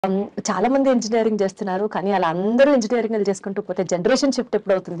చాలా మంది ఇంజినీరింగ్ చేస్తున్నారు కానీ అలా అందరూ ఇంజినీరింగ్ చేసుకుంటూ పోతే జనరేషన్ షిఫ్ట్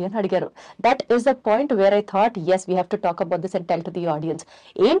ఎప్పుడు అవుతుంది అని అడిగారు. That is the point where I thought yes we have to talk about this and tell to the audience.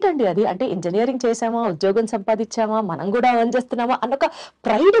 ఏంటండి అది? అంటే ఇంజినీరింగ్ చేసామా, ఉద్యోగం సంపాదించామా, మనం కూడా ఎర్న్ చేస్తున్నామా అన్న ఒక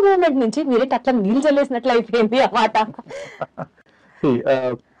ప్రైడ్ మూమెంట్ నుంచి మీరేంటి అట్లా నీళ్ళు చల్లేసినట్లు అయిపోయింది ఆ మాట?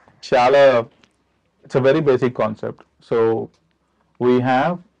 చాలా it's a very basic concept. So we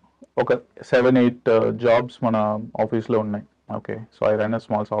have ఒక 7-8 jobs మన ఆఫీస్లో ఉన్నాయి. Okay, so I run a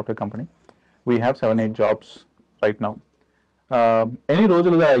small software company. We have 7-8 jobs right now. Any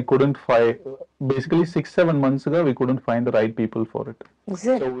రోజులుగా I couldn't find, basically 6-7 months ago we couldn't find the right people for it.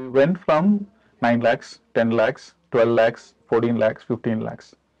 So we went from 9 lakhs, 10 lakhs, 12 lakhs, 14 lakhs, 15 lakhs.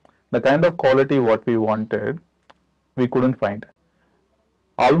 The kind of quality what we wanted, we couldn't find.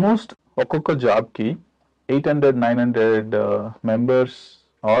 Almost ఒక్కొక్క జాబ్కి 800-900 members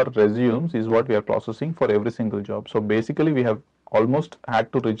or resumes is what we are processing for every single job. So basically we have almost had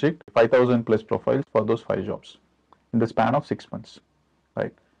to reject 5,000 plus profiles for those 5 jobs in the span of 6 months,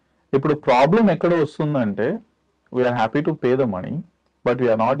 right? ఇప్పుడు problem ఎక్కడ వస్తుందంటే we are happy to pay the money but we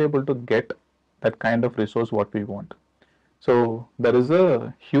are not able to get that kind of resource what we want. So there is a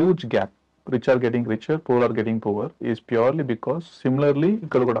huge gap. Rich are getting richer, poor are getting poorer is purely because similarly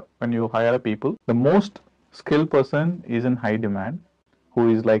ఇక్కడ కూడా when you hire people, the most skilled person is in high demand, who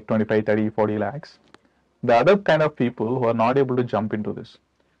is like 25, 30, 40 lakhs. The other kind of people who are not able to jump into this.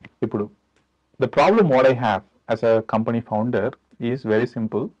 Ippudu, the problem what I have as a company founder is very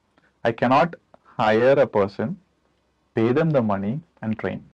simple. I cannot hire a person, pay them the money and train.